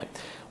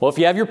Well, if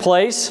you have your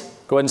place,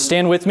 go ahead and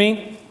stand with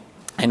me,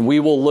 and we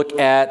will look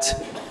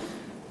at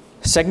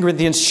 2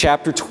 Corinthians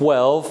chapter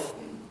 12,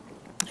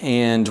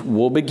 and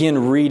we'll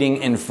begin reading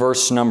in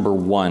verse number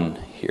 1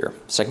 here.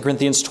 2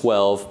 Corinthians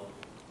 12,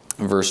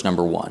 verse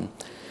number 1.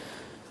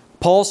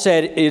 Paul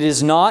said, "It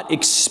is not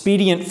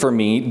expedient for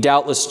me,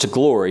 doubtless, to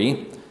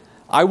glory.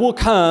 I will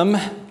come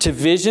to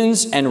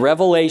visions and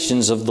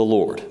revelations of the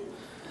Lord.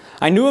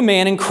 I knew a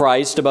man in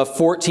Christ about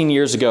 14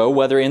 years ago,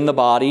 whether in the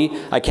body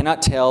I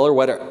cannot tell, or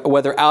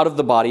whether out of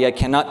the body I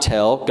cannot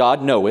tell,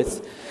 God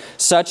knoweth.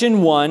 Such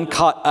an one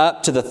caught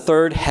up to the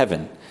third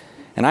heaven.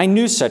 And I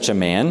knew such a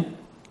man,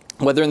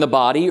 whether in the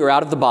body or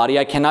out of the body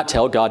I cannot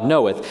tell, God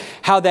knoweth,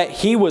 how that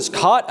he was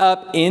caught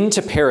up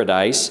into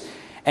paradise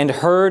and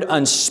heard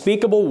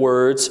unspeakable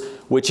words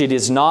which it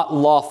is not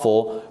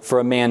lawful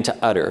for a man to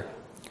utter.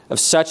 Of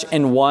such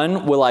an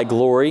one will I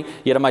glory,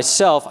 yet of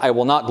myself I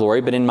will not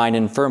glory, but in mine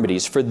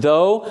infirmities. For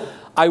though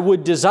I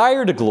would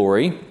desire to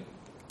glory,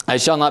 I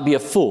shall not be a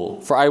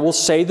fool, for I will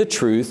say the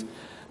truth.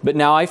 But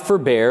now I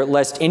forbear,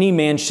 lest any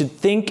man should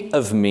think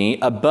of me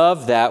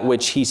above that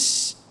which he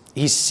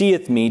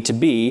seeth me to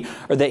be,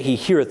 or that he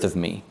heareth of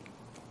me."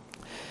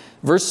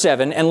 Verse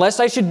 7, "And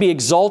lest I should be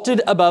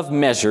exalted above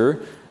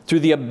measure, through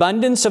the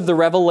abundance of the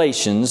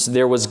revelations,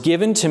 there was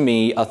given to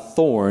me a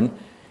thorn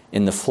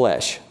in the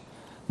flesh,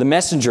 the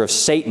messenger of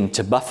Satan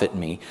to buffet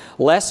me,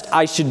 lest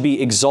I should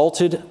be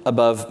exalted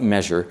above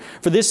measure.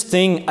 For this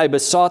thing I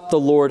besought the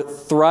Lord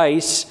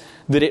thrice,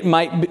 that it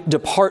might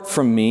depart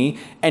from me.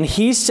 And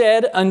he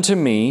said unto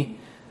me,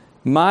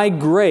 My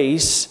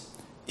grace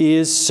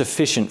is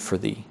sufficient for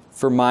thee,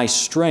 for my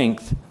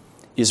strength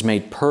is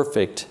made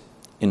perfect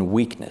in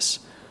weakness.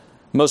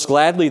 Most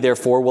gladly,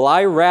 therefore, will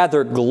I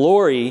rather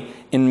glory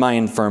in my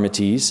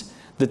infirmities,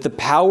 that the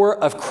power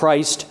of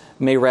Christ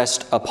may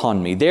rest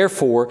upon me.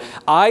 Therefore,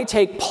 I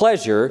take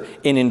pleasure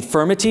in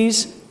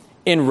infirmities,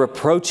 in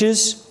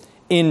reproaches,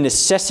 in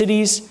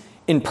necessities,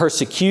 in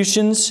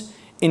persecutions,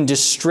 in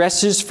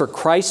distresses for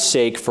Christ's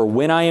sake, for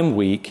when I am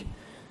weak,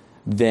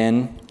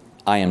 then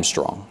I am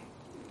strong."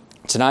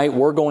 Tonight,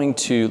 we're going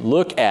to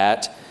look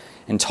at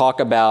and talk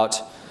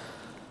about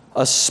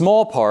a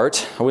small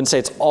part. I wouldn't say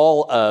it's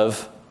all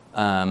of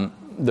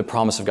the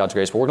promise of God's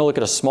grace, but we're going to look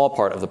at a small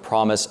part of the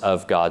promise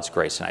of God's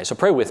grace tonight. So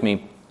pray with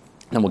me,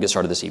 and we'll get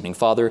started this evening.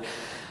 Father,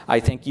 I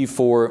thank you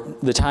for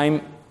the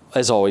time,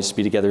 as always, to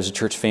be together as a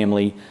church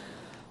family.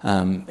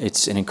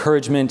 It's an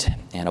encouragement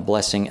and a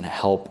blessing and a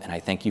help, and I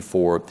thank you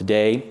for the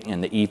day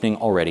and the evening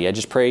already. I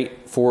just pray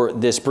for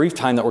this brief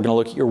time that we're going to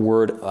look at your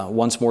word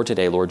once more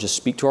today, Lord. Just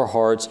speak to our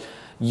hearts.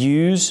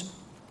 Use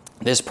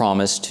this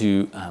promise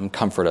to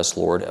comfort us,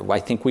 Lord. I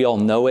think we all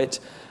know it,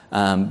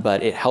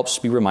 but it helps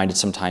to be reminded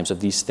sometimes of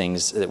these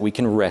things that we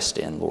can rest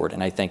in, Lord.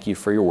 And I thank you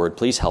for your word.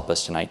 Please help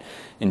us tonight.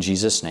 In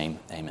Jesus' name,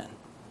 amen.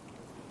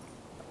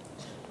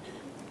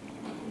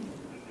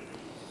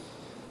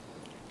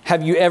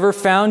 Have you ever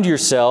found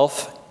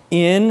yourself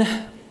in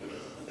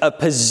a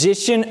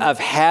position of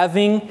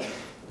having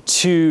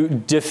to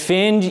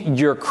defend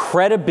your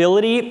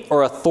credibility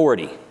or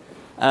authority?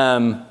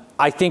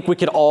 I think we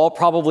could all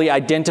probably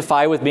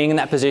identify with being in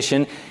that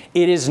position.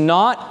 It is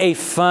not a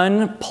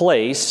fun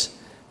place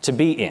to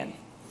be in.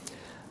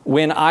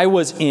 When I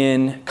was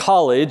in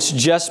college,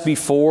 just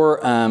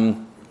before our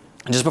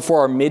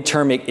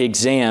midterm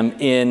exam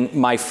in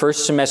my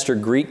first semester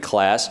Greek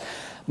class,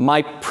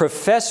 my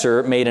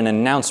professor made an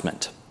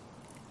announcement.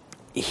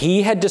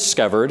 He had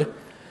discovered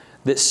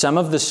that some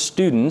of the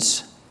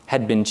students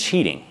had been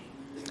cheating.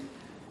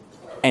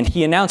 And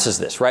he announces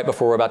this right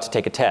before we're about to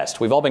take a test.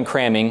 We've all been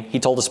cramming. He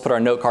told us to put our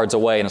note cards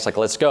away, and it's like,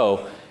 let's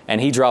go. And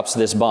he drops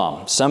this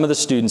bomb. Some of the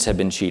students had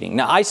been cheating.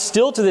 Now, I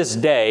still to this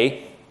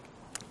day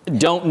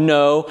don't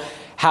know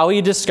how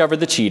he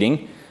discovered the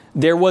cheating.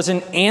 There was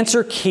an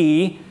answer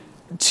key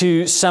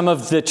to some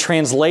of the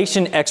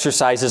translation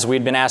exercises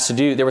we'd been asked to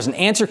do. There was an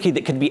answer key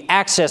that could be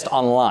accessed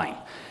online.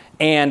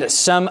 And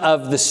some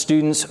of the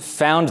students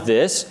found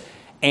this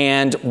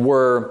and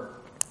were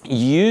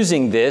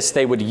using this.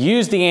 They would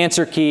use the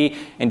answer key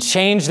and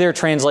change their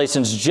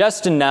translations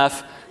just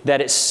enough that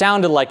it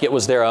sounded like it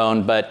was their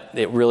own, but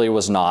it really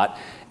was not.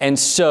 And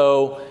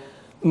so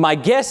my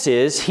guess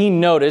is he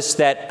noticed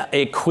that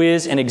a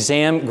quiz and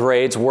exam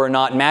grades were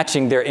not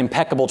matching their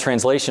impeccable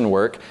translation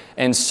work,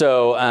 and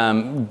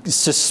so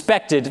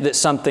suspected that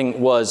something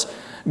was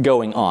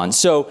going on.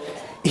 So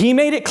he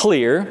made it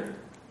clear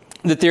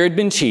that there had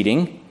been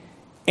cheating,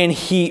 and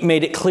he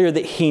made it clear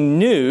that he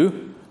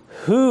knew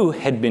who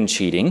had been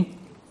cheating,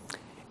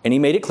 and he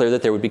made it clear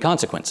that there would be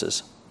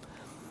consequences.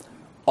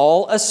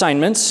 All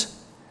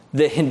assignments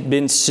that had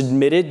been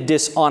submitted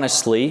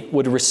dishonestly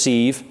would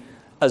receive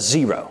a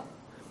 0.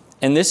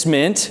 And this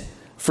meant,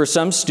 for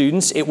some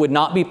students, it would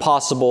not be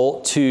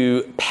possible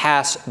to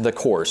pass the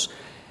course.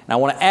 And I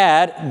want to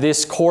add,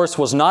 this course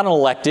was not an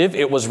elective.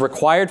 It was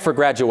required for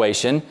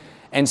graduation.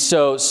 And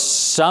so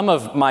some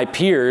of my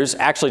peers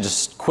actually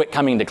just quit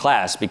coming to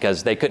class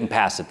because they couldn't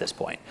pass at this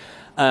point.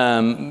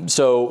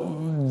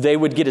 So they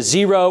would get a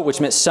 0,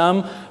 which meant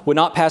some would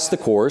not pass the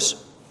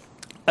course.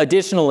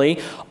 Additionally,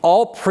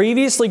 all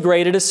previously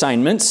graded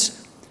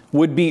assignments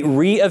would be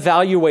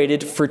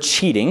reevaluated for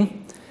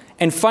cheating.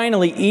 And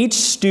finally, each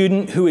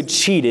student who had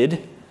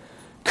cheated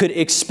could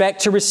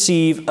expect to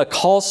receive a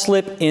call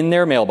slip in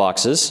their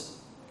mailboxes,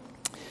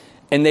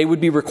 and they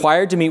would be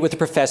required to meet with the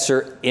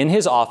professor in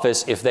his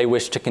office if they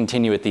wished to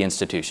continue at the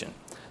institution.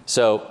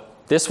 So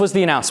this was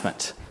the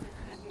announcement.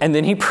 And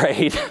then he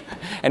prayed,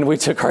 and we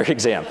took our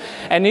exam.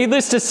 And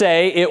needless to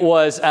say, it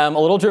was a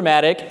little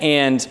dramatic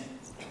and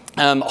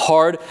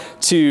hard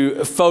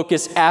to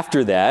focus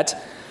after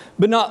that.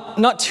 But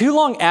not too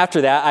long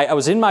after that, I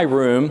was in my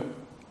room,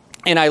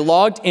 and I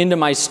logged into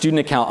my student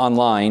account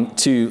online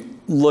to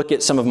look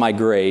at some of my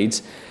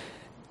grades.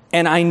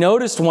 And I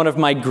noticed one of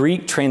my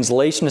Greek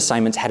translation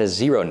assignments had a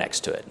 0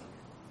 next to it.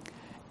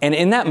 And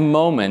in that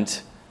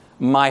moment,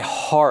 my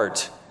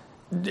heart,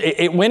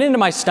 it went into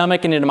my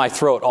stomach and into my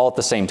throat all at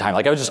the same time.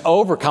 Like, I was just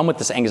overcome with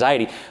this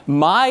anxiety.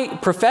 My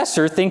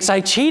professor thinks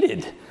I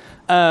cheated.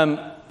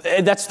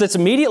 That's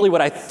immediately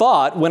what I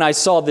thought when I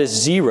saw this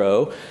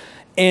 0.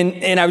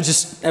 And I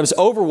was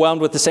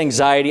overwhelmed with this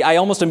anxiety. I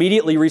almost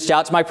immediately reached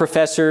out to my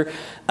professor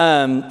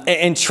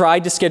and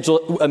tried to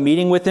schedule a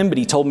meeting with him, but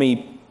he told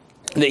me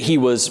that he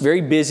was very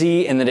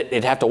busy and that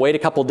it'd have to wait a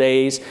couple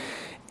days.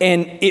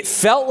 And it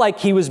felt like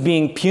he was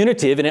being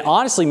punitive, and it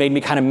honestly made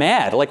me kind of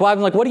mad. Like, well,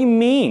 I'm like, what do you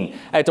mean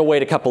I have to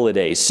wait a couple of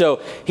days?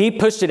 So he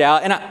pushed it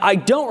out, and I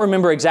don't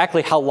remember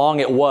exactly how long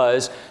it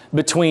was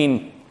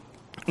between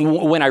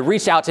when I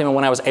reached out to him and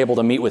when I was able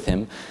to meet with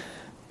him.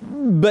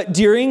 But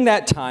during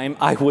that time,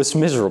 I was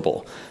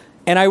miserable.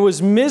 And I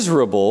was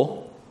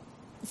miserable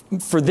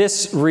for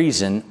this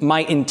reason.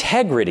 My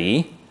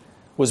integrity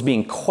was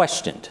being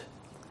questioned.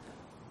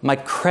 My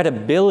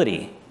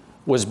credibility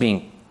was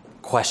being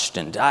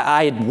questioned.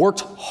 I had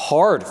worked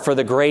hard for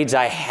the grades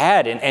I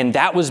had, and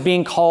that was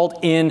being called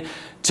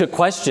into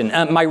question.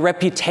 My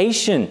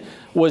reputation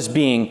was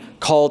being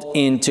called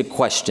into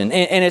question.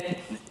 And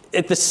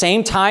at the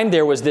same time,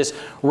 there was this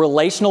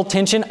relational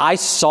tension. I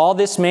saw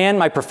this man,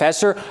 my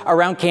professor,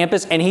 around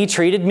campus, and he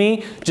treated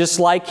me just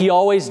like he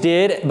always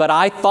did, but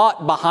I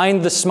thought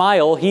behind the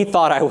smile, he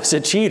thought I was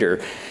a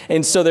cheater.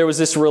 And so there was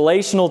this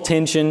relational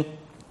tension.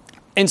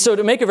 And so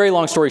to make a very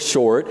long story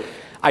short,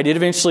 I did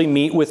eventually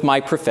meet with my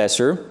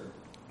professor,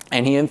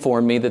 and he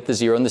informed me that the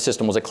 0 in the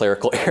system was a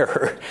clerical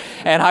error.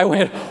 And I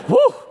went,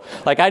 whew!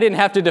 Like, I didn't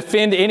have to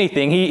defend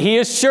anything. He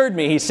assured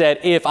me, he said,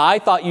 if I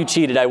thought you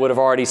cheated, I would have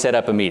already set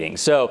up a meeting.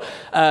 So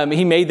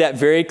he made that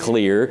very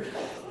clear.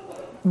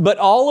 But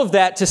all of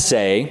that to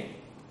say,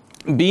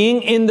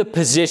 being in the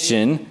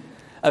position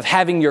of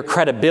having your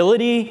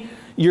credibility,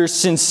 your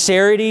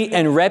sincerity,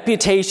 and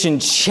reputation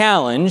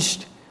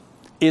challenged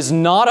is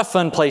not a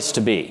fun place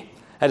to be.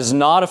 That is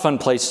not a fun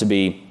place to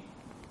be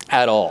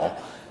at all.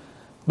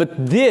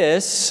 But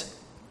this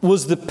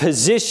was the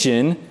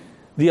position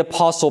the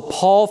Apostle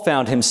Paul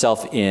found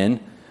himself in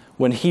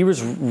when he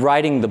was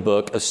writing the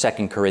book of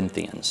 2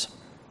 Corinthians.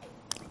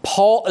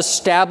 Paul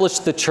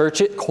established the church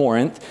at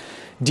Corinth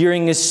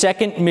during his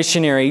second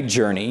missionary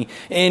journey,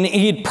 and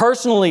he had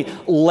personally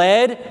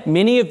led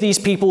many of these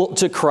people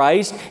to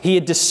Christ. He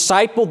had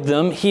discipled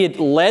them. He had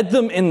led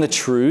them in the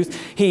truth.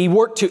 He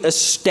worked to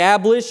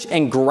establish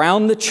and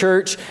ground the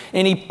church,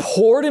 and he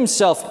poured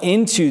himself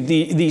into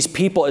these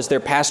people as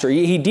their pastor.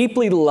 He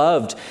deeply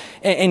loved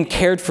and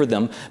cared for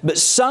them. But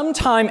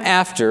sometime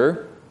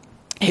after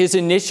his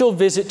initial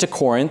visit to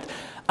Corinth,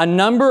 a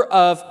number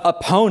of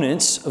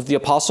opponents of the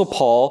Apostle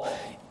Paul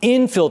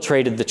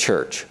infiltrated the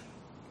church.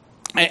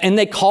 And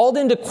they called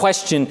into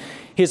question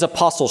his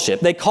apostleship.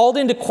 They called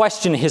into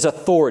question his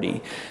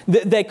authority.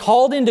 They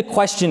called into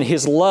question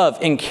his love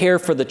and care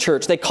for the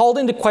church. They called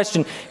into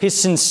question his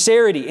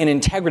sincerity and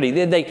integrity.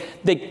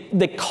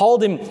 They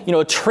called him,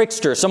 a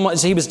trickster. Someone,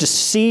 he was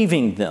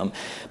deceiving them.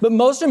 But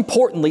most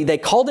importantly, they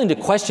called into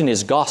question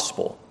his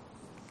gospel,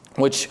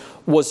 which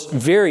was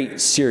very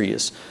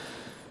serious.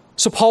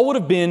 So Paul would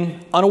have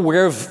been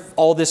unaware of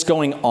all this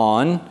going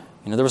on.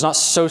 There was not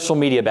social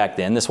media back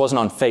then. This wasn't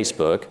on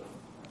Facebook.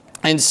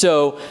 And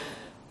so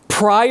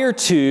prior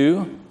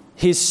to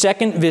his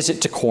second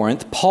visit to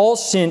Corinth, Paul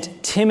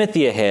sent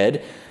Timothy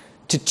ahead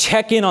to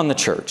check in on the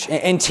church.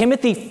 And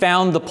Timothy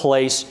found the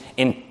place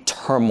in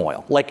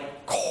turmoil.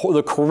 Like,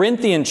 the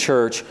Corinthian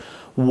church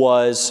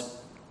was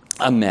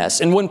a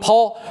mess. And when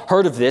Paul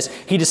heard of this,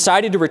 he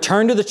decided to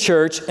return to the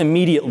church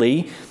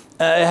immediately,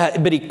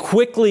 but he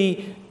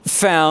quickly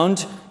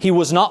found he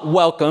was not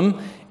welcome.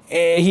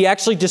 He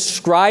actually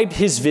described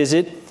his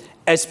visit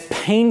as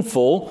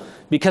painful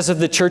because of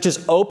the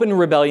church's open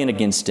rebellion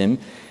against him.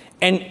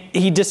 And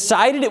he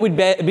decided it would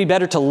be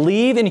better to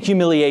leave in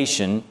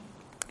humiliation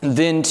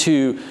than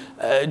to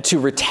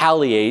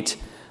retaliate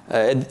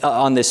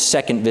on this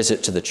second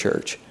visit to the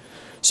church.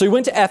 So he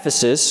went to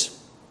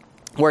Ephesus,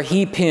 where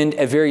he penned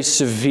a very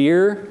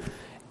severe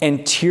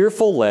and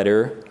tearful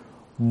letter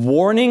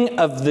warning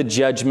of the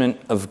judgment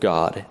of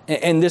God.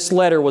 And this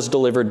letter was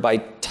delivered by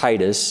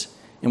Titus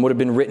and would have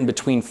been written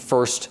between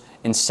 1st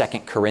and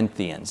 2nd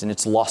Corinthians, and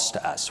it's lost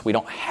to us. We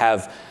don't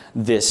have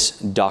this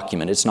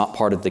document. It's not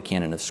part of the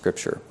canon of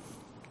Scripture.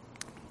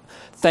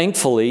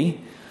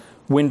 Thankfully,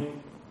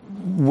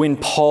 when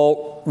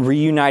Paul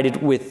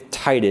reunited with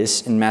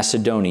Titus in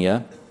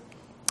Macedonia,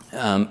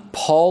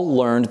 Paul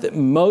learned that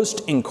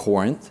most in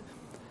Corinth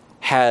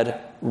had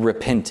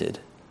repented.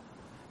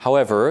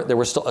 However, there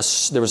was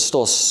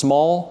still a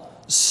small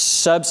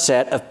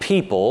subset of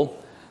people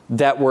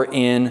that were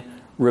in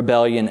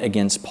rebellion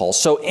against Paul.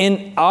 So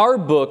in our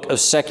book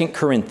of 2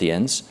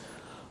 Corinthians,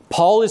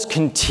 Paul is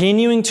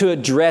continuing to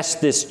address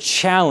this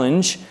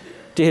challenge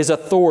to his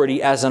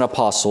authority as an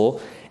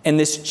apostle and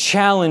this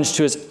challenge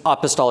to his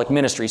apostolic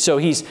ministry. So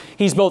he's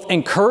both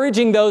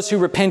encouraging those who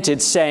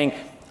repented, saying,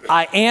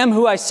 I am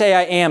who I say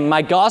I am.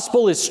 My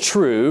gospel is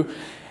true.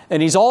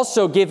 And he's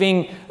also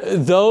giving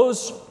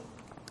those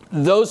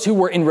who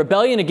were in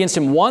rebellion against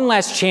him one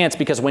last chance,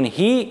 because when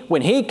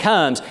he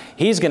comes,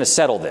 he's going to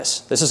settle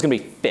this. This is going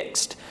to be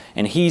fixed.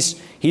 And he's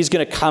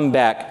going to come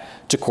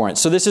back to Corinth.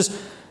 So this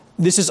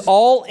is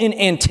all in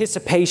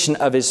anticipation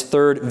of his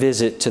third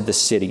visit to the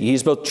city.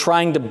 He's both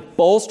trying to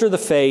bolster the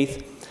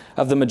faith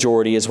of the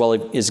majority as well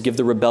as give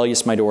the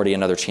rebellious minority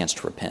another chance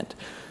to repent.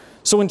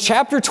 So in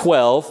chapter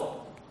 12,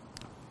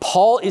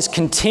 Paul is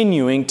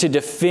continuing to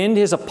defend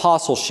his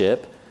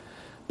apostleship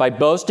by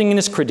boasting in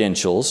his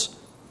credentials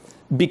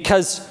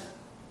because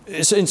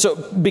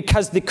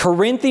the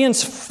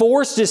Corinthians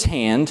forced his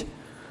hand.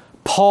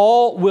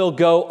 Paul will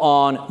go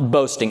on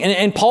boasting.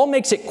 And Paul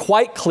makes it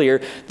quite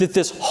clear that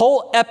this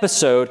whole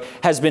episode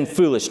has been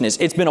foolishness.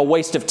 It's been a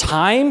waste of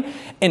time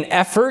and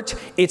effort.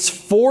 It's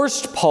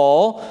forced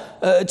Paul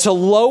to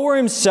lower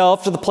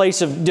himself to the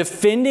place of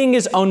defending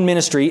his own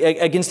ministry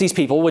against these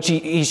people, which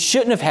he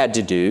shouldn't have had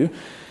to do.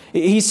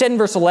 He said in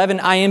verse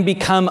 11, I am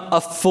become a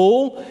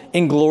fool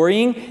in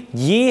glorying.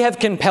 Ye have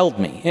compelled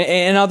me.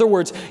 In other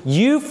words,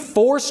 you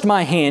forced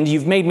my hand.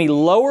 You've made me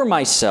lower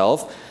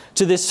myself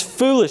to this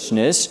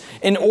foolishness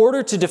in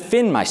order to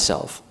defend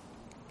myself.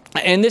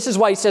 And this is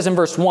why he says in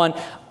verse 1,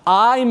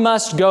 I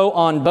must go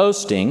on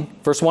boasting,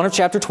 verse 1 of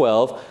chapter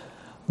 12,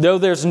 though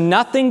there's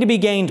nothing to be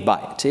gained by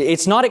it.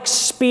 It's not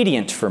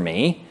expedient for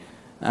me.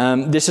 I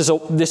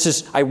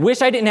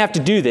wish I didn't have to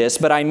do this,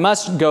 but I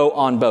must go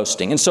on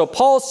boasting. And so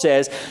Paul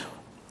says,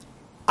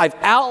 I've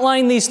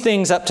outlined these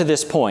things up to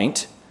this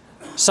point,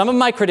 some of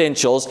my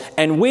credentials,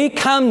 and we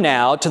come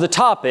now to the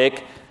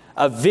topic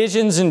of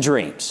visions and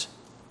dreams.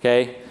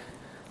 Okay?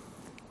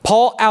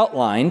 Paul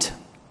outlined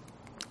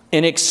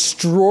an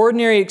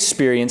extraordinary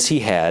experience he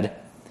had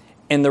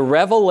and the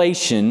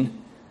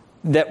revelation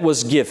that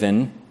was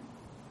given,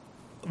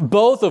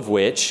 both of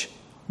which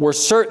were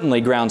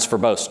certainly grounds for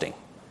boasting.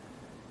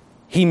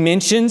 He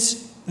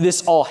mentions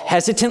this all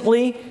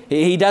hesitantly.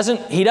 He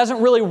doesn't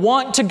really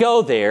want to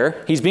go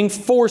there. He's being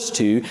forced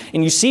to.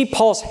 And you see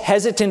Paul's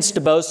hesitance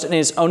to boast in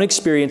his own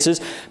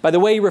experiences by the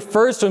way he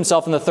refers to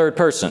himself in the third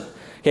person.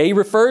 Okay, he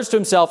refers to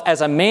himself as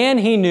a man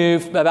he knew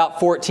about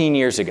 14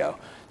 years ago.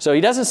 So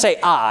he doesn't say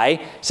I.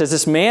 He says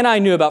this man I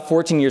knew about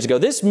 14 years ago.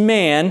 This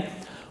man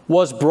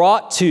was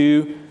brought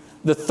to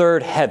the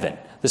third heaven.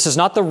 This is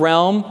not the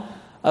realm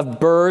of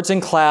birds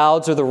and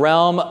clouds or the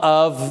realm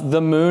of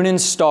the moon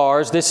and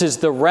stars. This is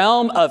the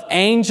realm of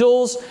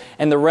angels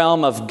and the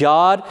realm of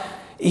God.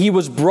 He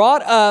was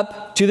brought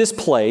up to this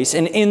place,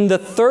 and in the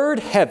third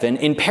heaven,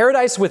 in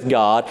paradise with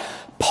God,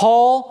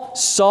 Paul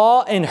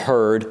saw and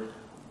heard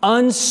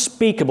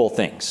unspeakable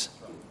things.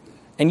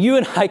 And you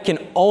and I can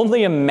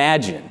only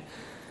imagine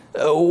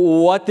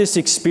what this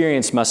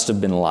experience must have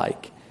been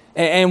like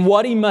and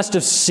what he must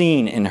have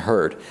seen and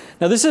heard.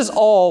 Now, this is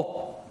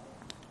all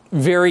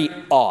very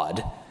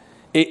odd.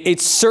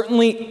 It's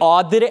certainly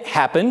odd that it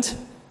happened.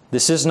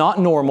 This is not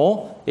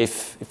normal.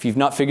 If you've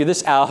not figured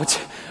this out,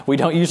 we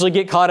don't usually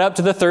get caught up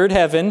to the third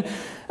heaven.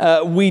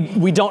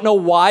 We don't know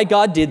why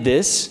God did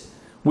this.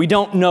 We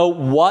don't know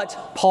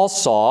what Paul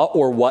saw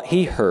or what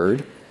he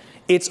heard.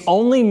 It's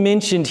only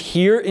mentioned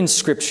here in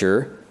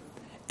Scripture,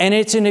 and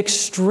it's an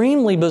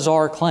extremely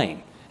bizarre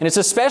claim. And it's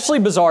especially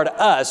bizarre to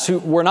us who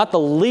were not the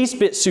least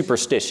bit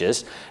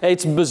superstitious.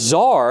 It's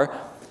bizarre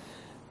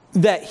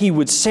that he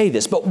would say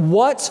this. But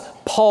what's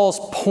Paul's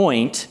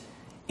point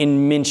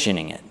in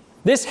mentioning it?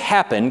 This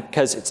happened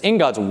because it's in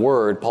God's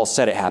Word. Paul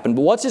said it happened.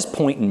 But what's his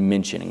point in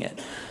mentioning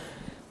it?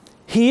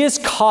 He is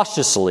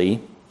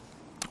cautiously,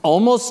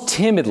 almost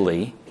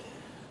timidly,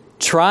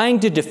 trying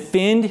to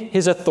defend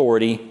his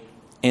authority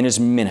in his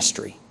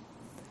ministry.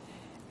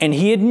 And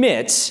he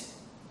admits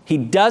he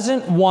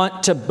doesn't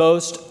want to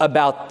boast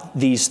about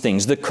these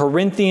things. The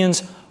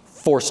Corinthians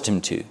forced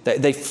him to.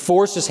 They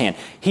forced his hand.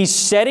 He's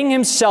setting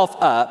himself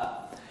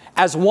up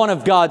as one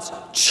of God's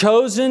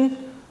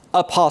chosen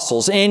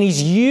apostles, and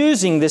he's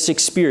using this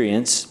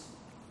experience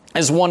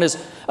as one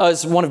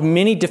of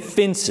many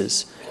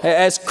defenses,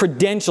 as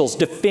credentials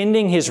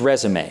defending his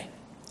resume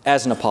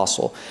as an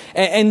apostle.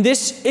 And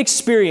this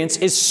experience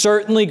is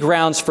certainly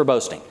grounds for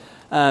boasting.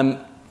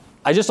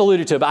 I just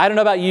alluded to it, but I don't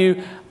know about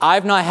you.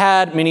 I've not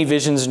had many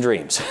visions and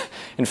dreams.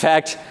 In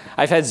fact,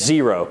 I've had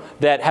zero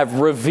that have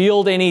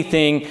revealed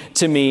anything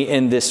to me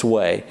in this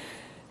way.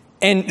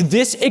 And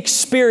this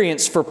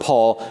experience for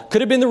Paul could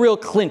have been the real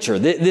clincher.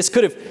 This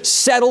could have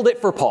settled it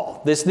for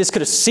Paul. This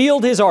could have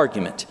sealed his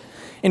argument.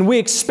 And we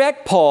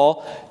expect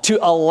Paul to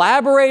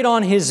elaborate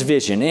on his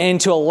vision and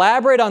to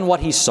elaborate on what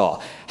he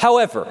saw.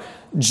 However,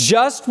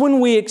 just when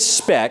we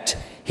expect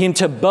him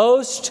to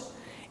boast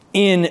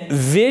in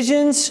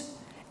visions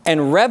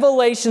and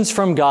revelations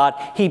from God,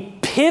 he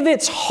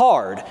pivots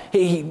hard.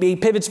 He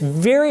pivots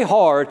very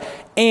hard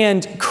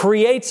and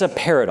creates a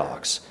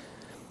paradox.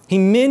 He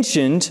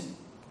mentioned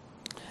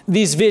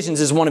these visions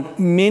as one of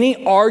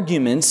many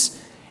arguments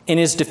in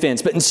his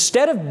defense. But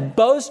instead of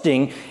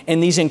boasting in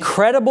these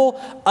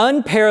incredible,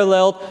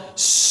 unparalleled,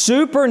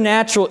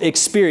 supernatural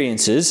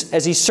experiences,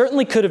 as he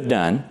certainly could have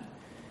done,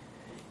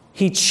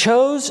 he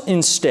chose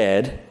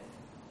instead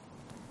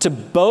to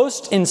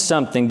boast in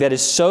something that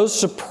is so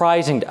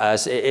surprising to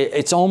us,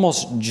 it's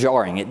almost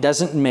jarring. It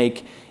doesn't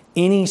make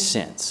any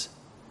sense.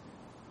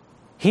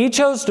 He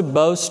chose to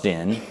boast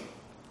in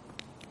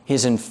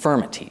his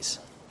infirmities,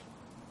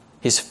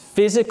 his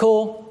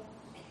physical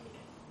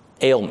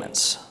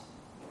ailments,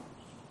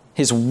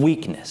 his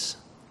weakness.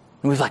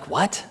 And we're like,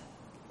 what?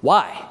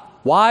 Why?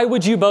 Why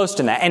would you boast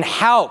in that? And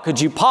how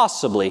could you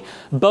possibly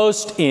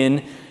boast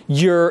in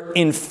your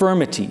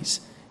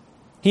infirmities?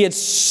 He had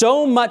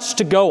so much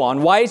to go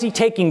on. Why is he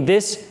taking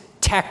this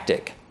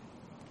tactic?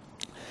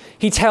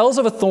 He tells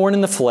of a thorn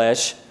in the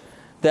flesh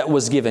that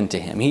was given to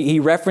him. He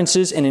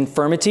references an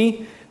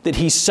infirmity that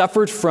he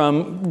suffered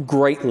from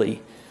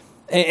greatly.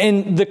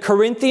 And the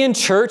Corinthian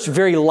church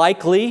very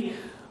likely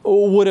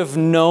would have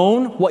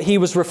known what he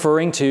was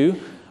referring to.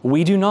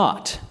 We do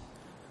not.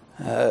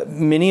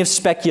 Many have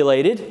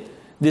speculated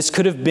this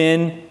could have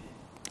been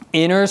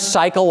inner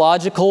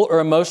psychological or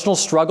emotional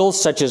struggles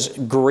such as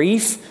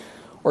grief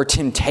or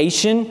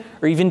temptation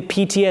or even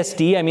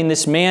PTSD. I mean,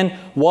 this man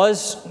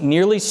was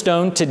nearly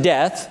stoned to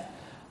death.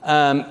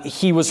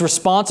 He was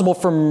responsible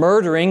for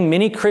murdering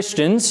many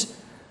Christians,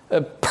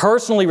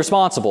 personally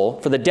responsible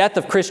for the death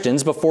of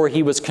Christians before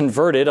he was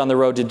converted on the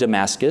road to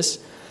Damascus.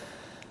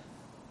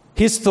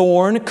 His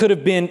thorn could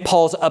have been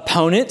Paul's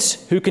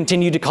opponents who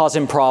continued to cause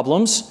him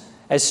problems,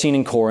 as seen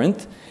in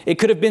Corinth. It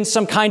could have been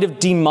some kind of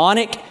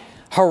demonic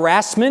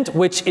harassment,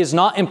 which is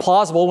not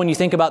implausible when you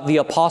think about the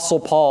Apostle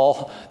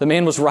Paul. The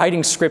man was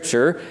writing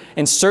Scripture,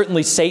 and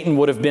certainly Satan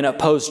would have been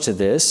opposed to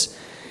this.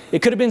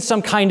 It could have been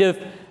some kind of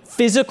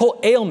physical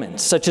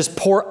ailments, such as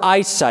poor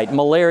eyesight,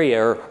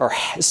 malaria, or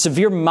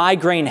severe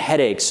migraine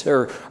headaches,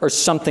 or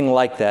something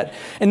like that.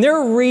 And there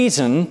are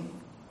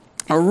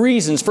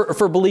reasons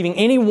for believing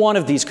any one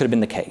of these could have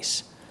been the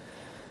case.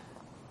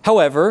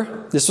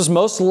 However, this was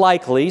most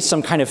likely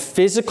some kind of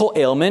physical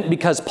ailment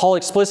because Paul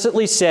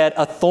explicitly said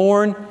a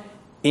thorn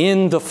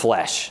in the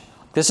flesh.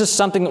 This is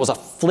something that was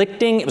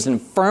afflicting, it was an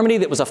infirmity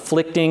that was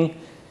afflicting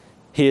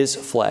his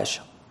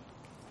flesh.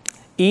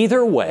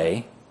 Either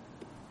way,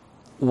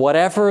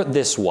 whatever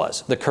this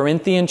was, the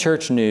Corinthian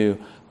church knew,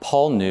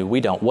 Paul knew, we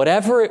don't.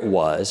 Whatever it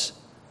was,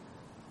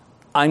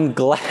 I'm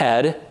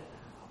glad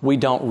we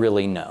don't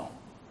really know.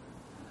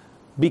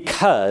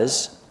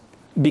 Because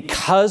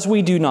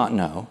we do not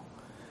know,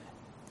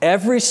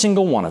 every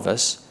single one of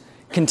us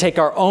can take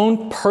our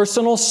own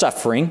personal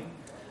suffering,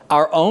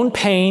 our own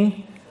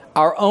pain,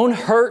 our own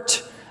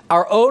hurt,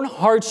 our own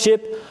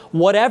hardship,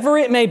 whatever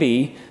it may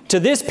be, to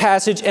this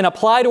passage and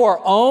apply to our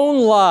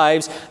own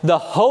lives the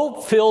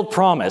hope-filled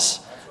promise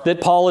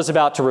that Paul is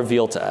about to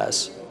reveal to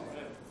us.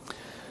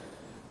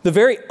 The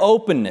very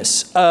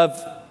openness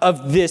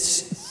of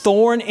this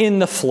thorn in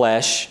the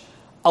flesh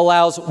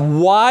allows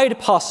wide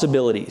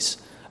possibilities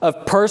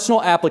of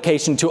personal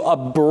application to a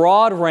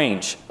broad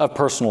range of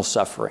personal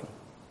suffering.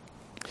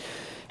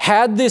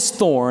 Had this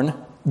thorn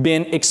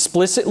been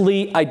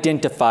explicitly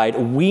identified,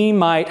 we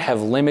might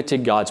have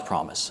limited God's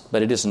promise,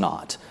 but it is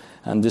not.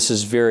 And this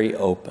is very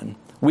open.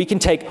 We can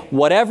take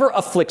whatever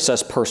afflicts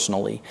us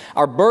personally,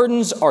 our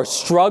burdens, our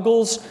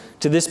struggles,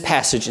 to this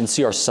passage and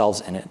see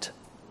ourselves in it.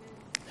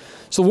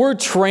 So the word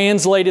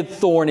translated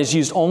thorn is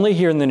used only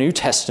here in the New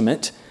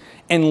Testament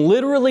and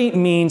literally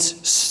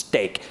means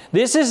stake.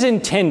 This is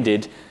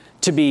intended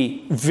to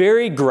be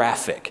very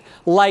graphic,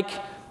 like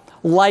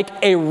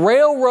a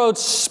railroad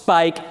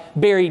spike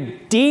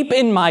buried deep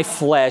in my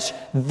flesh.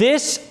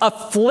 This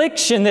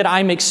affliction that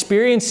I'm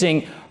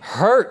experiencing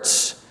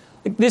hurts.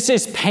 This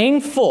is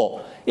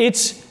painful.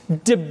 It's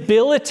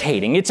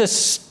debilitating. It's a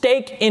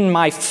stake in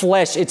my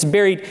flesh. It's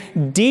buried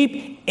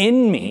deep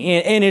in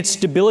me, and it's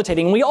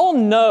debilitating. We all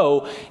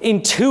know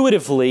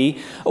intuitively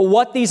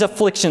what these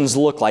afflictions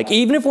look like,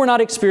 even if we're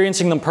not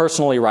experiencing them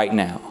personally right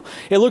now.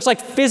 It looks like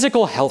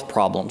physical health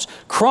problems,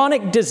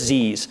 chronic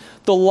disease,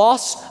 the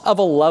loss of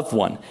a loved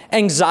one,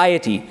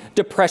 anxiety,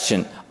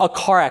 depression, a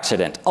car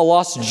accident, a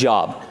lost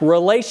job,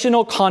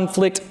 relational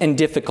conflict and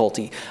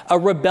difficulty, a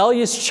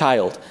rebellious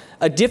child,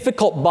 a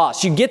difficult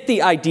boss. You get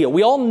the idea.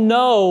 We all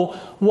know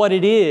what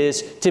it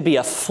is to be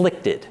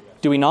afflicted.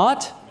 Do we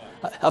not?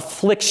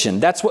 Affliction.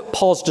 That's what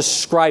Paul's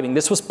describing.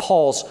 This was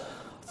Paul's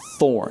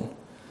thorn.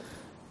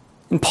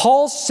 And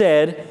Paul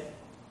said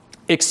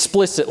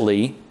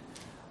explicitly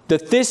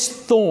that this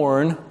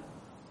thorn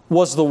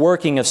was the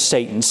working of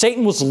Satan.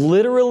 Satan was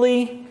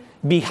literally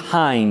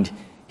behind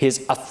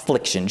his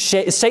affliction.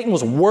 Satan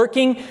was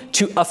working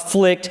to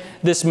afflict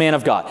this man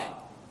of God.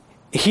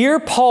 Here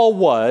Paul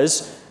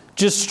was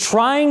just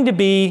trying to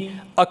be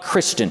a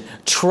Christian,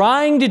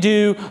 trying to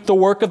do the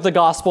work of the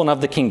gospel and of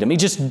the kingdom.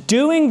 He's just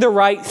doing the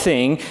right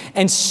thing,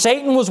 and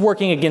Satan was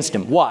working against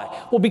him. Why?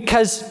 Well,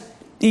 because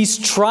he's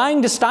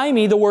trying to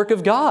stymie the work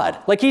of God.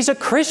 Like, he's a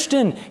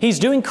Christian. He's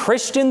doing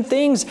Christian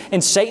things,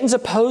 and Satan's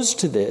opposed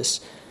to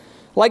this.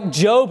 Like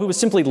Job, who was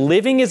simply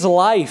living his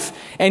life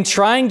and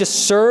trying to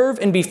serve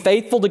and be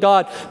faithful to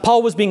God,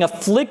 Paul was being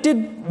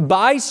afflicted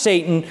by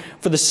Satan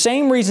for the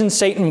same reason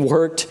Satan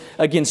worked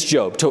against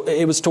Job.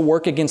 It was to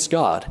work against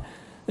God.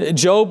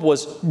 Job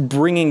was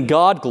bringing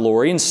God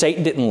glory, and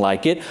Satan didn't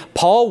like it.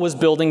 Paul was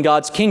building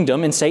God's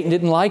kingdom, and Satan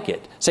didn't like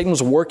it. Satan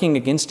was working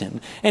against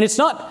him. And it's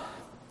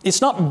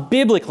not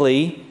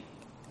biblically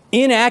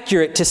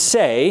inaccurate to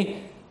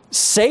say,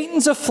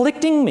 Satan's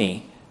afflicting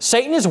me.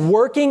 Satan is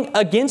working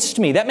against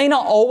me. That may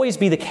not always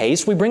be the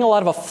case. We bring a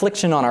lot of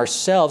affliction on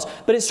ourselves,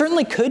 but it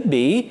certainly could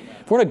be.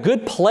 If we're in a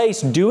good place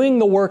doing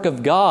the work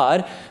of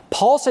God,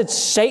 Paul said,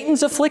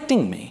 Satan's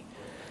afflicting me.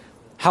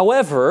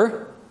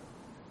 However,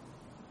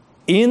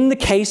 in the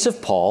case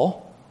of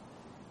Paul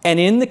and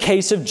in the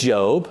case of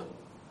Job,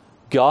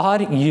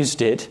 God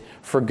used it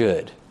for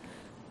good.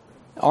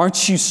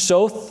 Aren't you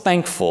so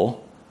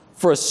thankful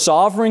for a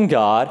sovereign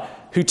God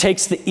who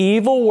takes the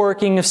evil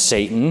working of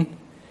Satan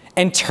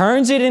and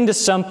turns it into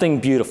something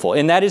beautiful?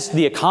 And that is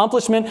the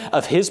accomplishment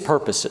of His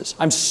purposes.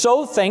 I'm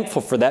so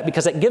thankful for that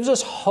because it gives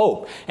us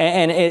hope.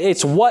 And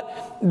it's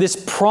what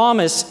this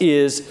promise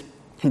is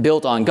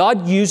built on.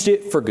 God used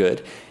it for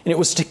good. And it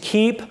was to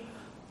keep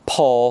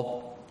Paul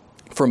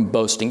from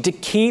boasting, to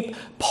keep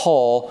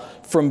Paul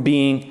from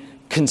being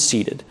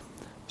conceited.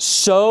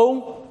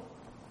 So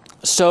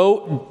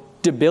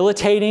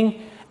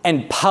debilitating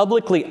and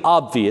publicly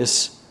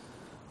obvious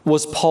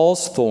was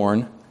Paul's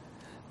thorn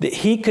that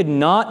he could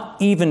not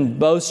even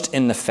boast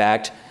in the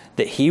fact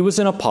that he was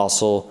an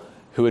apostle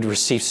who had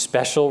received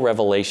special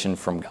revelation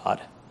from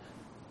God. I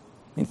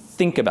mean,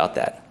 think about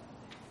that.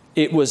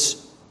 It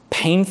was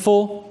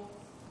painful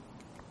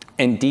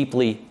and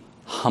deeply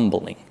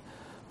humbling.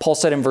 Paul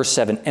said in verse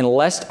 7, "And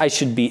lest I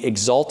should be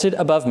exalted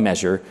above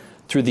measure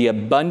through the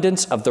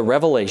abundance of the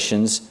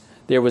revelations,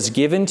 there was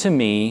given to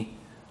me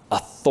a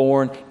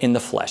thorn in the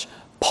flesh."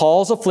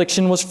 Paul's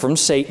affliction was from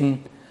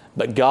Satan,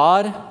 but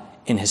God,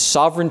 in His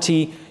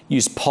sovereignty,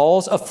 used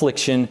Paul's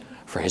affliction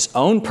for His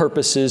own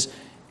purposes,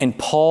 and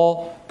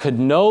Paul could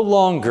no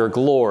longer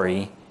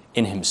glory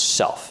in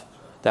himself.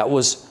 That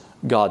was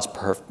God's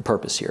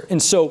purpose here.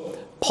 And so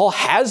Paul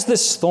has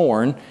this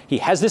thorn, he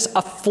has this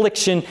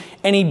affliction,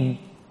 and he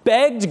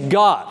begged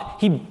God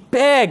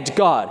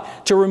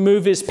to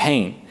remove his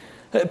pain.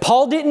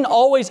 Paul didn't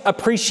always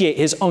appreciate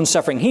his own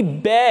suffering. He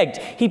begged,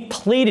 he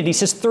pleaded. He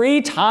says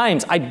 3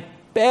 times, I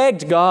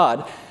begged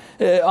God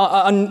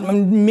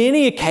on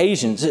many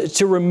occasions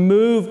to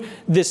remove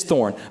this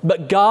thorn.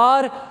 But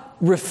God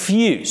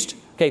refused.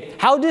 Okay,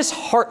 how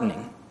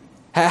disheartening,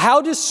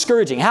 how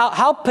discouraging,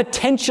 how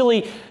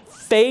potentially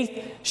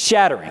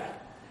faith-shattering.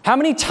 How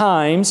many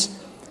times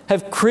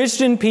have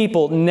Christian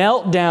people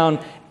knelt down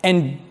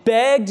and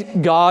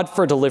begged God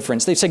for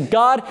deliverance? They said,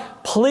 God,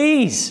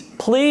 please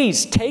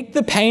take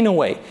the pain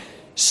away.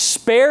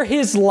 Spare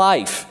his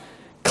life.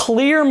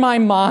 Clear my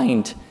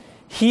mind.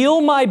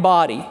 Heal my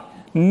body.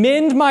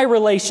 Mend my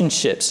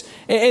relationships.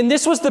 And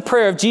this was the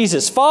prayer of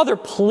Jesus. Father,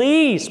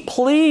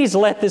 please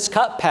let this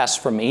cup pass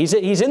from me.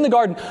 He's in the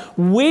garden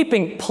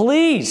weeping.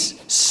 Please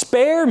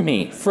spare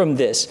me from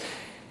this.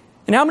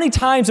 And how many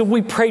times have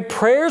we prayed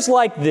prayers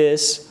like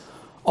this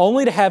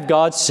only to have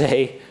God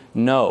say,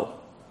 no,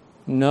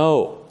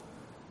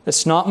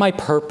 that's not my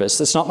purpose.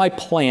 That's not my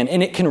plan.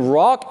 And it can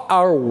rock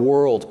our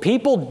world.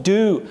 People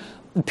do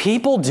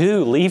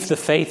leave the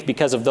faith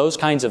because of those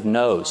kinds of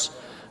no's.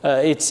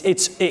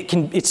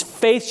 It's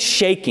faith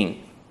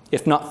shaking,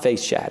 if not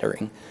faith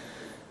shattering.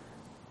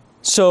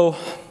 So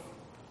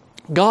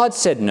God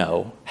said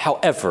no.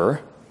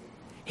 However,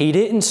 he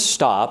didn't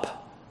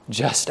stop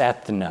just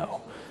at the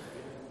no.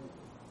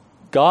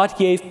 God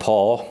gave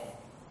Paul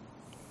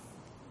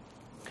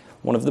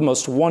one of the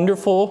most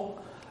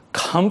wonderful,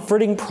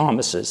 comforting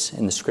promises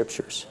in the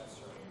Scriptures.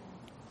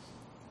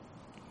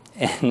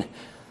 And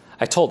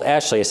I told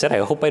Ashley, I said, I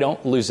hope I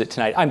don't lose it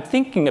tonight. I'm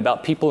thinking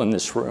about people in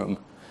this room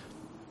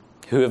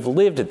who have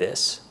lived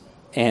this,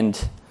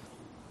 and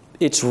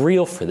it's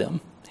real for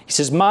them. He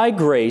says, my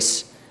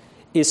grace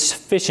is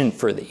sufficient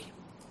for thee,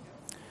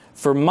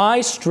 for my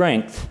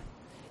strength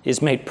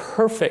is made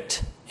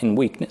perfect in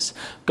weakness.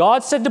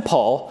 God said to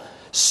Paul,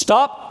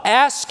 stop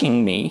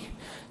asking me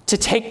to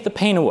take the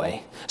pain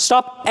away.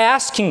 Stop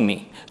asking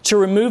me to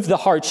remove the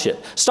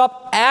hardship.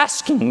 Stop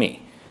asking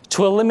me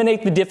to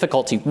eliminate the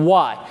difficulty.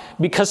 Why?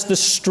 Because the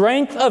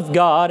strength of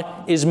God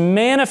is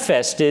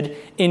manifested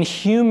in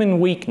human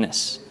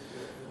weakness.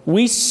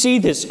 We see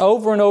this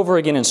over and over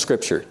again in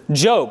Scripture.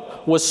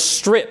 Job was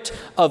stripped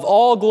of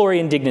all glory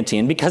and dignity,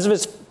 and because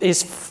of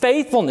his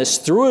faithfulness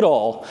through it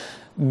all,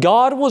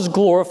 God was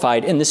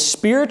glorified in the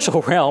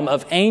spiritual realm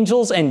of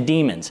angels and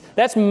demons.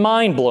 That's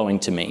mind-blowing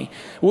to me.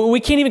 We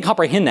can't even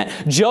comprehend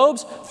that.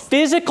 Job's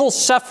physical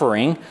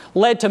suffering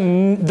led to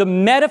the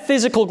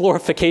metaphysical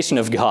glorification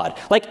of God.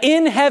 Like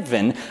in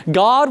heaven,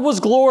 God was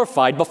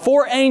glorified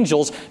before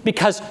angels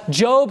because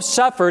Job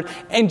suffered,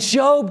 and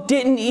Job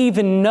didn't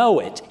even know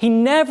it. He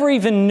never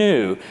even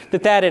knew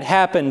that that had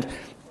happened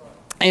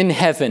in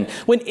heaven.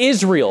 When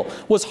Israel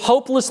was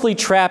hopelessly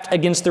trapped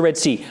against the Red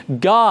Sea,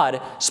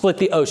 God split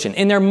the ocean.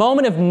 In their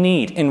moment of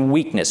need and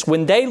weakness,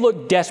 when they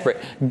looked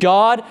desperate,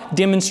 God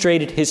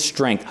demonstrated His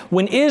strength.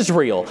 When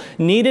Israel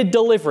needed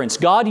deliverance,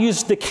 God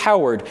used the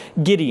coward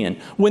Gideon.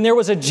 When there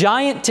was a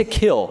giant to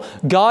kill,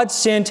 God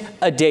sent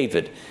a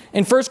David.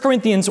 And 1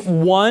 Corinthians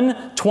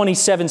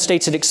 1:27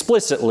 states it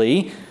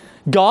explicitly,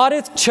 God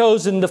hath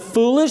chosen the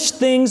foolish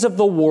things of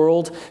the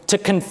world to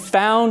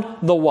confound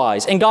the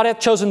wise. And God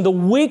hath chosen the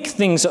weak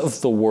things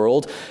of the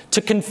world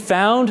to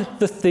confound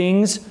the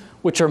things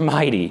which are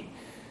mighty.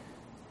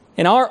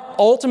 In our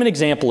ultimate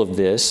example of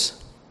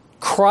this,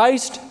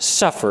 Christ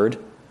suffered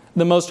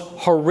the most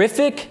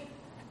horrific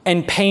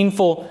and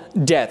painful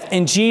death.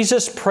 And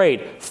Jesus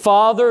prayed,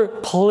 Father,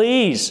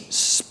 please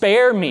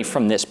spare me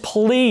from this.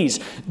 Please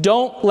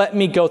don't let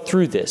me go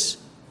through this.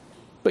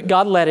 But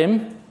God let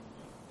him.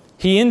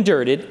 He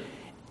endured it,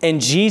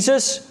 and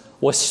Jesus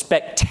was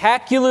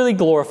spectacularly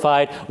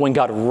glorified when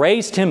God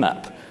raised Him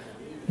up.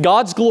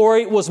 God's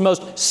glory was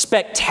most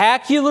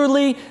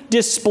spectacularly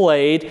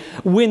displayed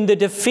when the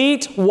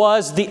defeat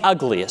was the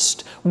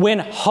ugliest. When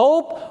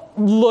hope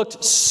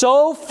looked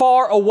so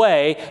far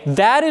away,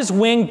 that is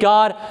when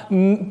God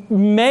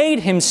made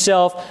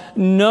Himself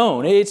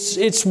known.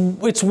 It's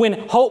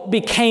when hope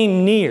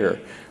became near.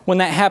 When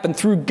that happened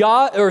through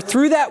God, or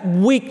through that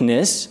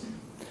weakness,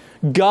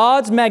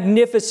 God's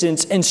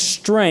magnificence and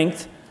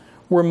strength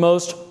were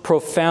most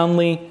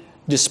profoundly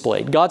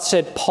displayed. God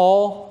said,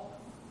 Paul,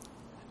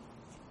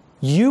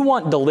 you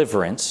want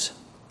deliverance,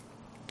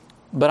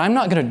 but I'm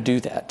not going to do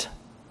that.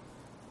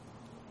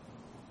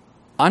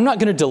 I'm not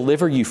going to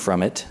deliver you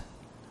from it.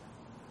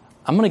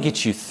 I'm going to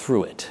get you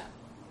through it.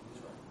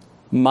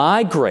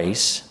 My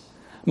grace,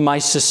 my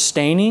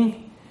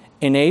sustaining,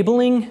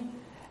 enabling,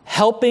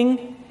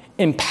 helping,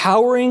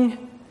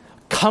 empowering,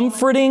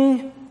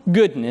 comforting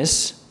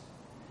goodness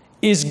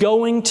is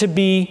going to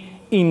be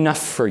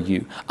enough for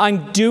you.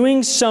 I'm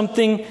doing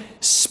something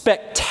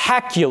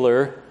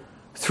spectacular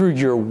through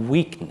your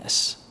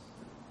weakness.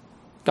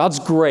 God's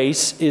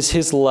grace is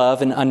His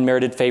love and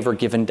unmerited favor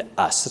given to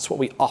us. That's what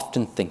we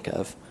often think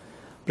of.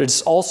 But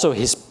it's also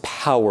His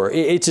power.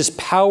 It's His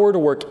power to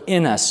work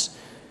in us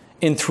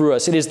and through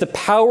us. It is the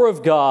power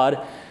of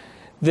God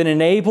that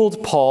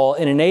enabled Paul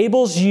and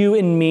enables you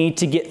and me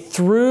to get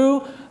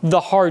through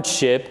the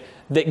hardship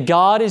that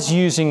God is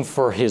using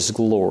for His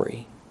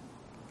glory.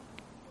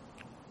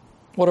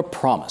 What a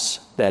promise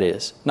that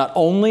is. Not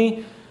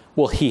only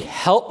will He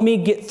help me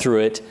get through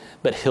it,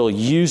 but He'll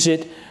use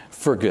it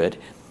for good.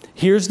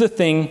 Here's the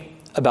thing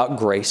about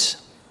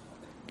grace.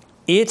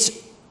 It's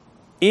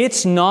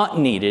not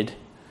needed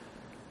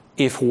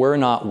if we're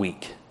not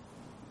weak.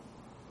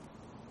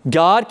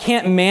 God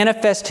can't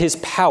manifest His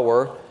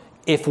power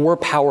if we're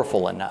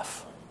powerful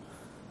enough.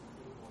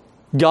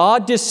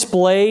 God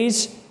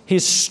displays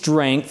His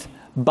strength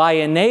by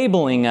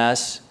enabling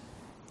us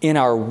in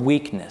our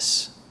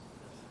weakness.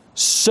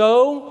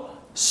 So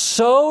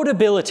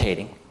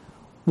debilitating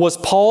was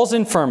Paul's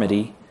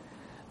infirmity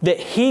that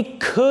he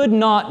could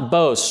not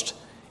boast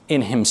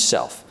in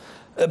himself.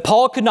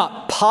 Paul could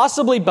not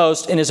possibly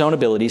boast in his own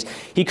abilities.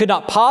 He could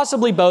not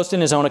possibly boast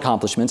in his own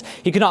accomplishments.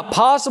 He could not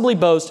possibly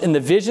boast in the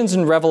visions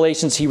and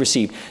revelations he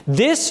received.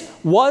 This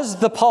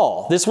was the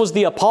Paul. This was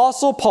the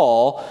Apostle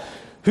Paul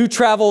who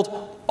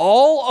traveled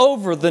all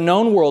over the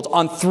known world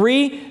on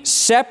 3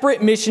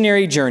 separate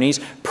missionary journeys,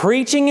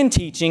 preaching and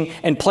teaching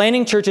and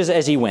planting churches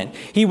as he went.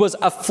 He was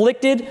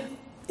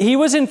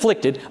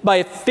inflicted by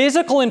a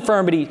physical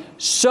infirmity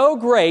so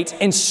great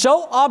and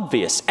so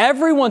obvious.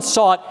 Everyone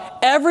saw it.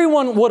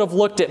 Everyone would have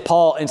looked at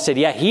Paul and said,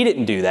 yeah, he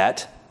didn't do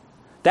that.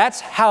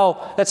 That's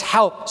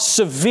how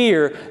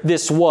severe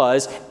this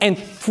was. And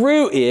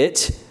through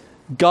it,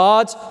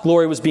 God's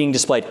glory was being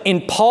displayed.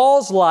 In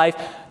Paul's life,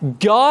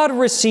 God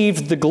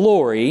received the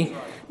glory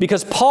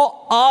because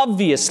Paul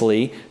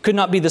obviously could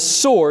not be the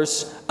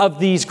source of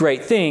these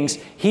great things.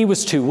 He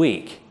was too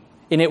weak.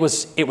 And it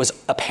was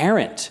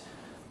apparent.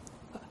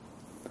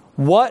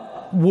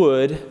 What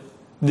would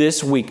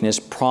this weakness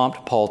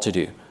prompt Paul to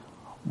do?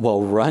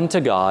 Well, run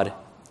to God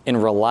in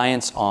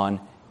reliance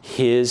on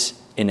His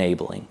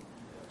enabling.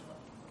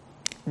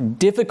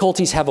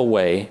 Difficulties have a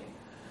way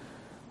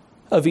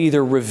of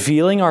either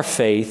revealing our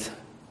faith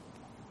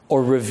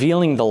or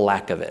revealing the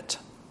lack of it.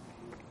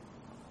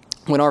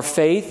 When our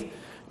faith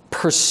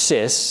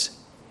persists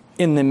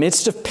in the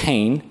midst of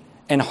pain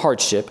and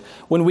hardship,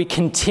 when we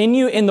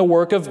continue in the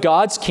work of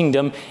God's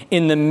kingdom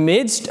in the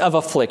midst of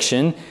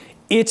affliction,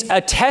 it's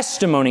a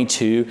testimony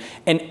to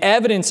and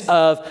evidence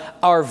of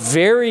our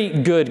very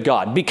good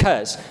God.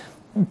 Because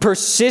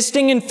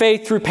persisting in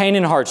faith through pain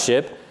and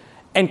hardship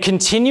and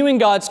continuing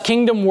God's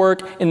kingdom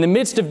work in the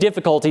midst of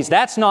difficulties,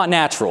 that's not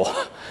natural.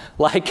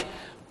 Like,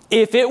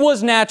 if it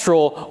was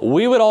natural,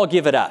 we would all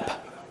give it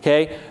up.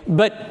 Okay?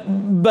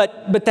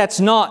 But that's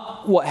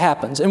not what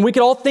happens. And we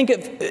could all think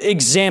of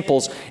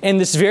examples in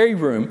this very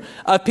room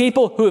of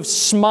people who have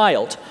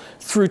smiled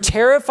through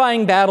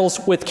terrifying battles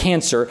with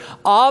cancer,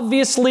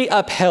 obviously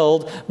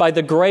upheld by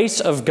the grace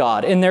of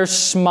God. And their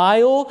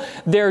smile,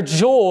 their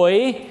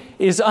joy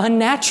is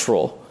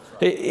unnatural.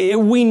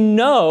 We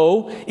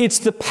know it's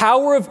the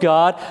power of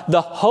God,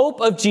 the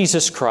hope of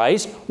Jesus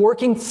Christ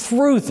working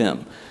through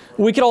them.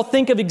 We could all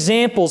think of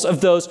examples of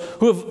those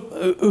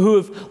who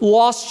have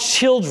lost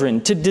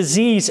children to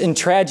disease and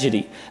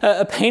tragedy.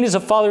 A pain as a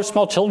father of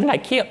small children, I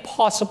can't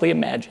possibly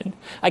imagine.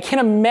 I can't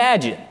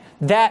imagine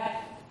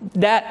that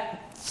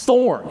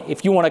thorn,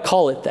 if you want to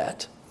call it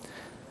that.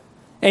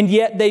 And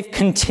yet they've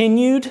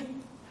continued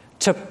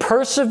to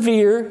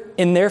persevere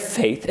in their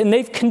faith, and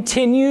they've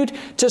continued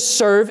to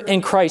serve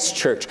in Christ's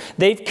church.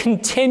 They've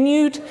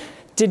continued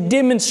to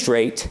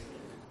demonstrate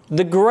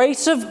the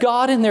grace of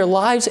God in their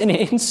lives, and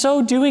in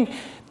so doing,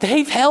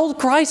 they've held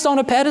Christ on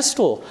a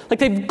pedestal. Like,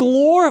 they've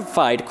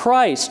glorified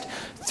Christ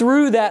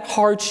through that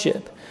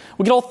hardship.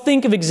 We can all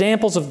think of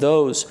examples of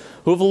those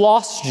who have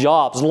lost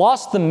jobs,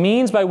 lost the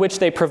means by which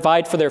they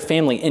provide for their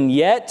family, and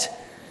yet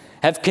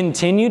have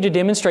continued to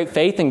demonstrate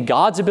faith in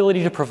God's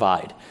ability to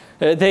provide.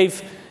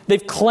 They've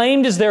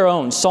claimed as their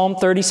own Psalm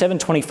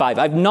 37:25,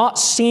 "I've not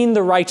seen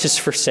the righteous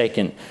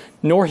forsaken,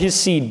 nor his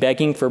seed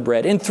begging for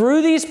bread." And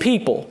through these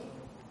people,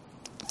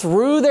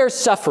 through their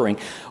suffering,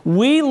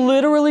 we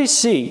literally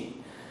see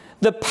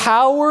the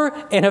power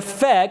and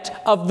effect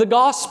of the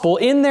gospel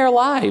in their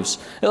lives.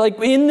 Like,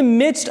 in the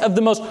midst of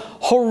the most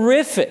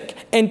horrific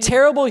and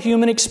terrible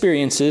human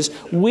experiences,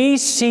 we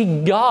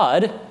see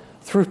God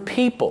through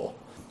people.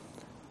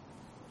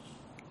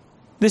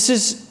 This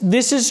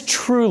is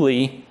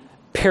truly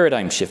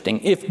paradigm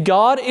shifting. If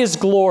God is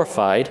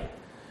glorified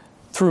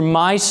through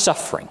my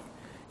suffering,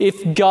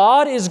 if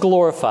God is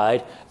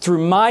glorified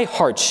through my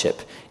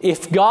hardship,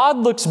 if God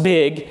looks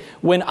big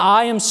when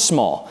I am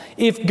small,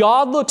 if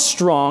God looks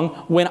strong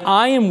when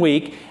I am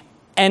weak,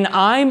 and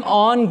I'm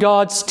on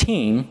God's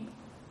team,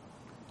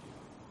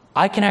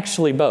 I can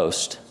actually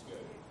boast.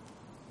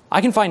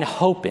 I can find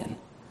hope in.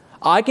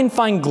 I can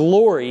find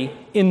glory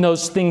in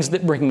those things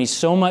that bring me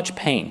so much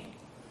pain.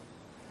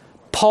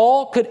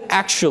 Paul could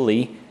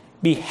actually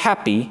be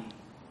happy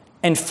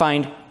and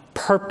find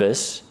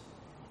purpose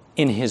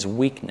in his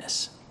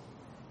weakness,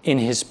 in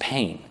his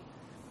pain,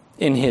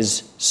 in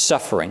his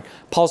suffering.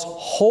 Paul's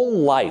whole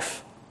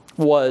life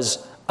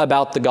was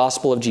about the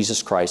gospel of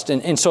Jesus Christ.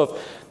 And so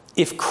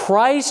if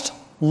Christ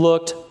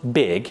looked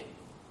big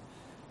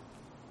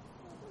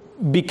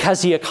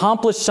because he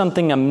accomplished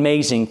something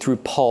amazing through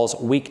Paul's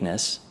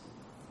weakness,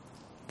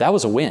 that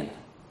was a win.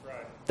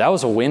 That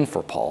was a win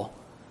for Paul.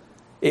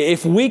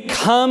 If we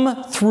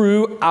come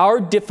through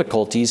our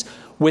difficulties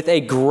with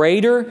a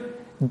greater,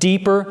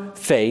 deeper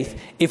faith,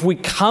 if we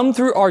come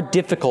through our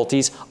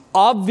difficulties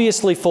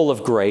obviously full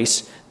of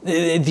grace,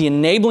 the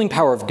enabling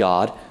power of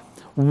God,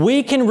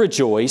 we can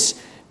rejoice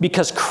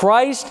because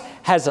Christ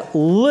has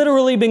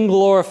literally been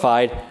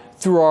glorified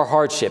through our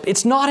hardship.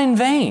 It's not in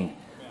vain.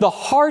 The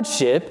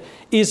hardship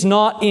is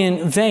not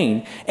in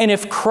vain. And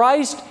if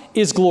Christ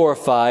is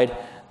glorified,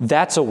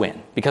 that's a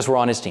win because we're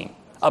on his team.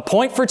 A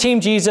point for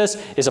Team Jesus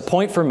is a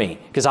point for me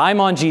because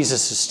I'm on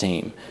Jesus'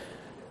 team.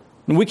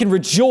 And we can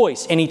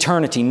rejoice in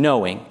eternity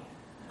knowing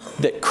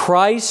that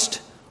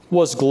Christ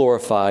was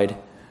glorified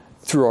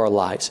through our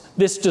lives.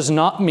 This does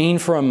not mean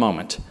for a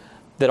moment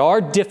that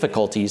our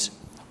difficulties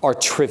are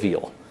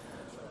trivial.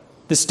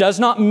 This does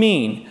not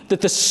mean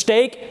that the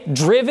stake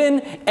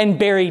driven and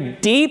buried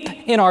deep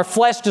in our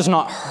flesh does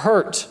not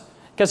hurt,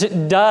 because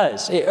it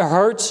does. It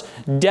hurts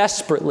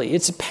desperately.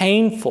 It's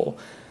painful.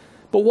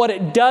 But what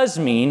it does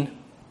mean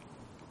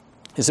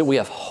is that we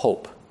have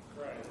hope.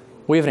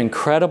 We have an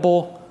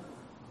incredible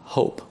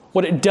hope.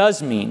 What it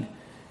does mean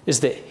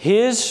is that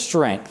his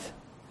strength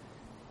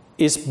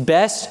is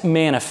best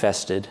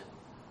manifested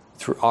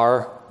through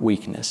our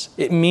weakness.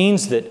 It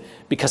means that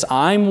because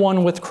I'm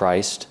one with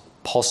Christ,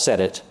 Paul said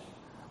it,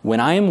 when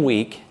I am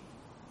weak,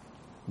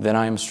 then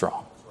I am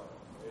strong.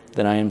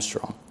 Then I am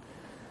strong.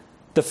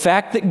 The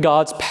fact that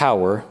God's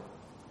power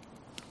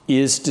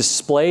is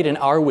displayed in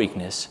our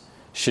weakness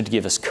should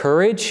give us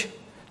courage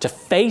to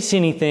face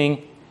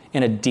anything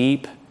in a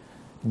deep,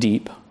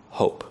 deep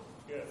hope.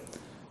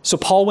 So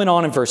Paul went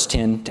on in verse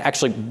 10 to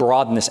actually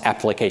broaden this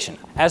application.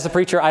 As the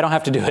preacher, I don't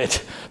have to do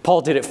it.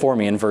 Paul did it for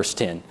me in verse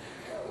 10.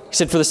 He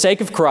said, "For the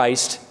sake of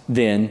Christ,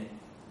 then,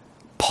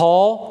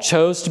 Paul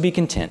chose to be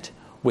content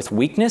with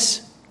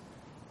weakness,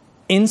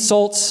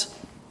 insults,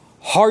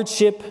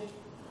 hardship,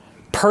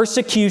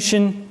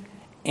 persecution,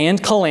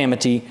 and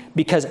calamity,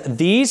 because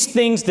these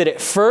things that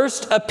at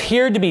first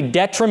appeared to be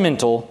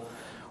detrimental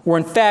were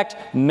in fact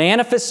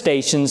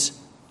manifestations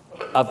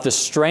of the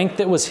strength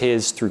that was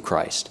his through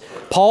Christ."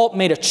 Paul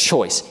made a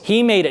choice.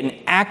 He made an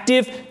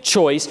active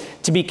choice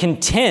to be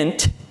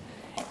content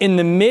in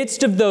the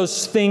midst of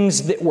those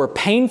things that were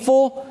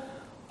painful,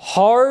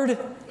 hard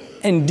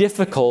and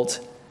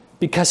difficult,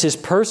 because his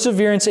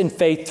perseverance and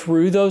faith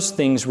through those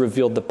things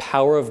revealed the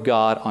power of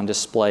God on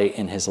display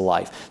in his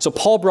life. So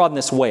Paul broadened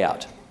this way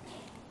out.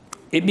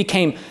 It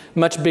became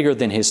much bigger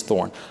than his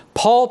thorn.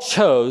 Paul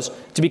chose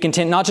to be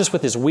content not just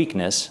with his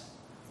weakness,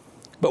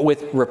 but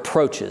with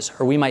reproaches,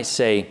 or we might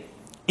say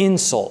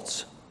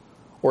insults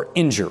or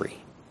injury.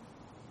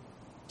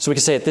 So we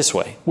can say it this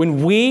way.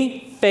 When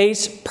we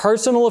face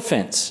personal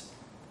offense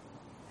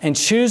and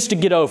choose to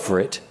get over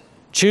it,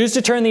 choose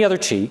to turn the other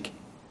cheek,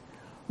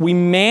 we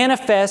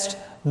manifest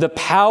the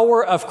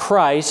power of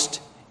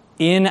Christ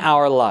in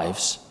our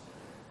lives.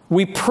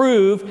 We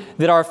prove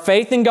that our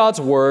faith in God's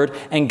Word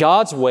and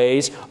God's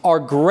ways are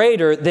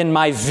greater than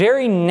my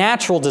very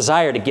natural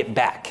desire to get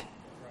back.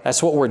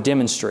 That's what we're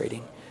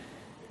demonstrating.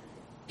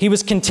 He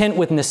was content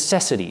with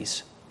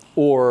necessities,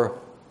 or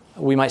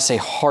we might say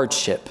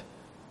hardship.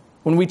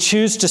 When we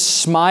choose to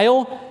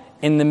smile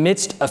in the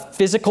midst of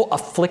physical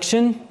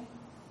affliction,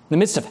 in the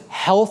midst of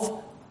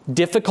health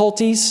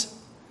difficulties,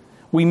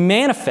 we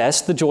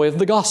manifest the joy of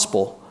the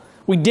gospel.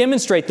 We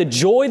demonstrate the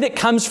joy that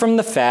comes from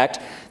the fact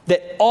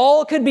that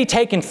all could be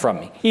taken from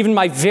me, even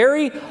my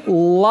very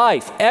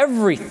life,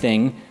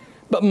 everything,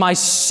 but my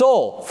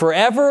soul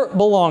forever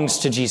belongs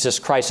to Jesus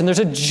Christ. And there's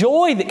a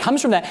joy that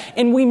comes from that,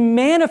 and we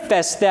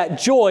manifest that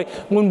joy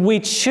when we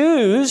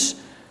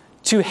choose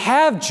to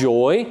have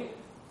joy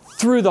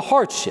through the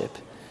hardship.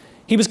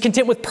 He was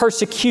content with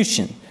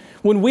persecution.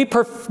 When we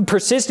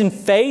persist in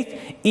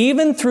faith,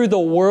 even through the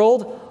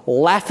world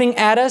laughing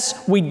at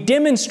us, we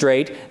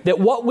demonstrate that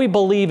what we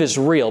believe is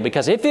real.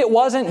 Because if it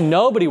wasn't,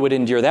 nobody would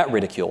endure that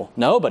ridicule.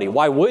 Nobody.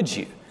 Why would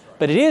you?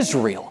 But it is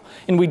real.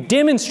 And we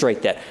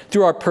demonstrate that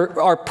through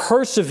our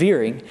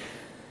persevering.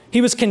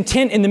 He was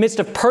content in the midst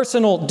of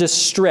personal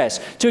distress,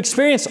 to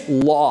experience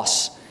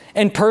loss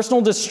and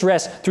personal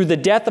distress through the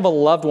death of a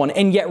loved one,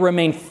 and yet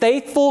remain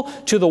faithful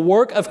to the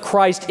work of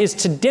Christ, is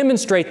to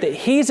demonstrate that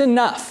He's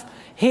enough.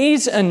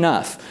 He's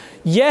enough.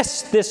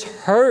 Yes, this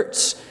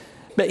hurts,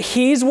 but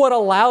He's what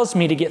allows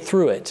me to get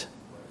through it.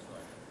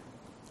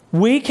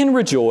 We can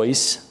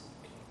rejoice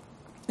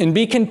and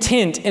be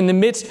content in the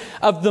midst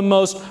of the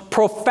most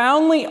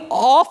profoundly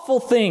awful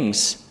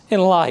things in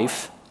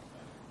life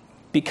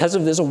because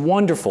of this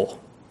wonderful,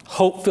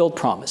 hope-filled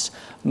promise.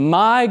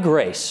 My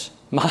grace,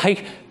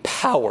 my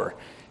power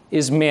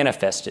is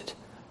manifested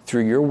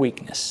through your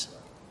weakness.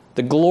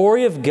 The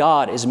glory of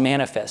God is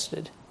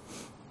manifested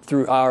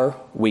through our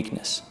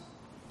weakness.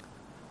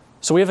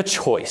 So we have a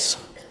choice.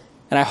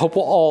 And I hope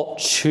we'll all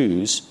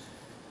choose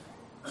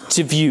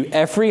to view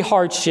every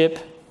hardship,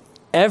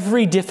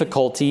 every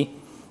difficulty,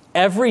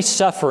 every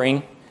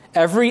suffering,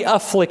 every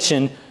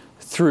affliction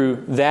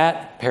through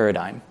that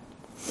paradigm.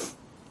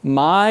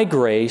 My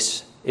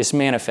grace is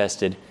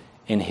manifested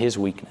in His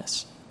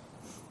weakness.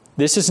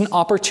 This is an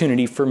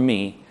opportunity for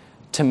me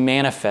to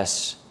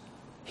manifest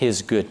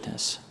His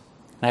goodness.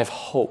 And I have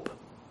hope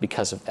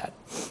because of that.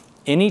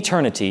 In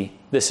eternity,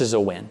 this is a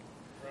win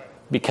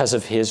because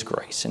of His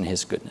grace and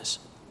His goodness.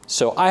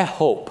 So I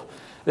hope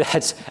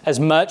that's as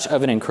much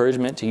of an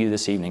encouragement to you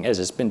this evening as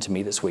it's been to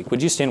me this week.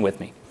 Would you stand with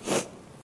me?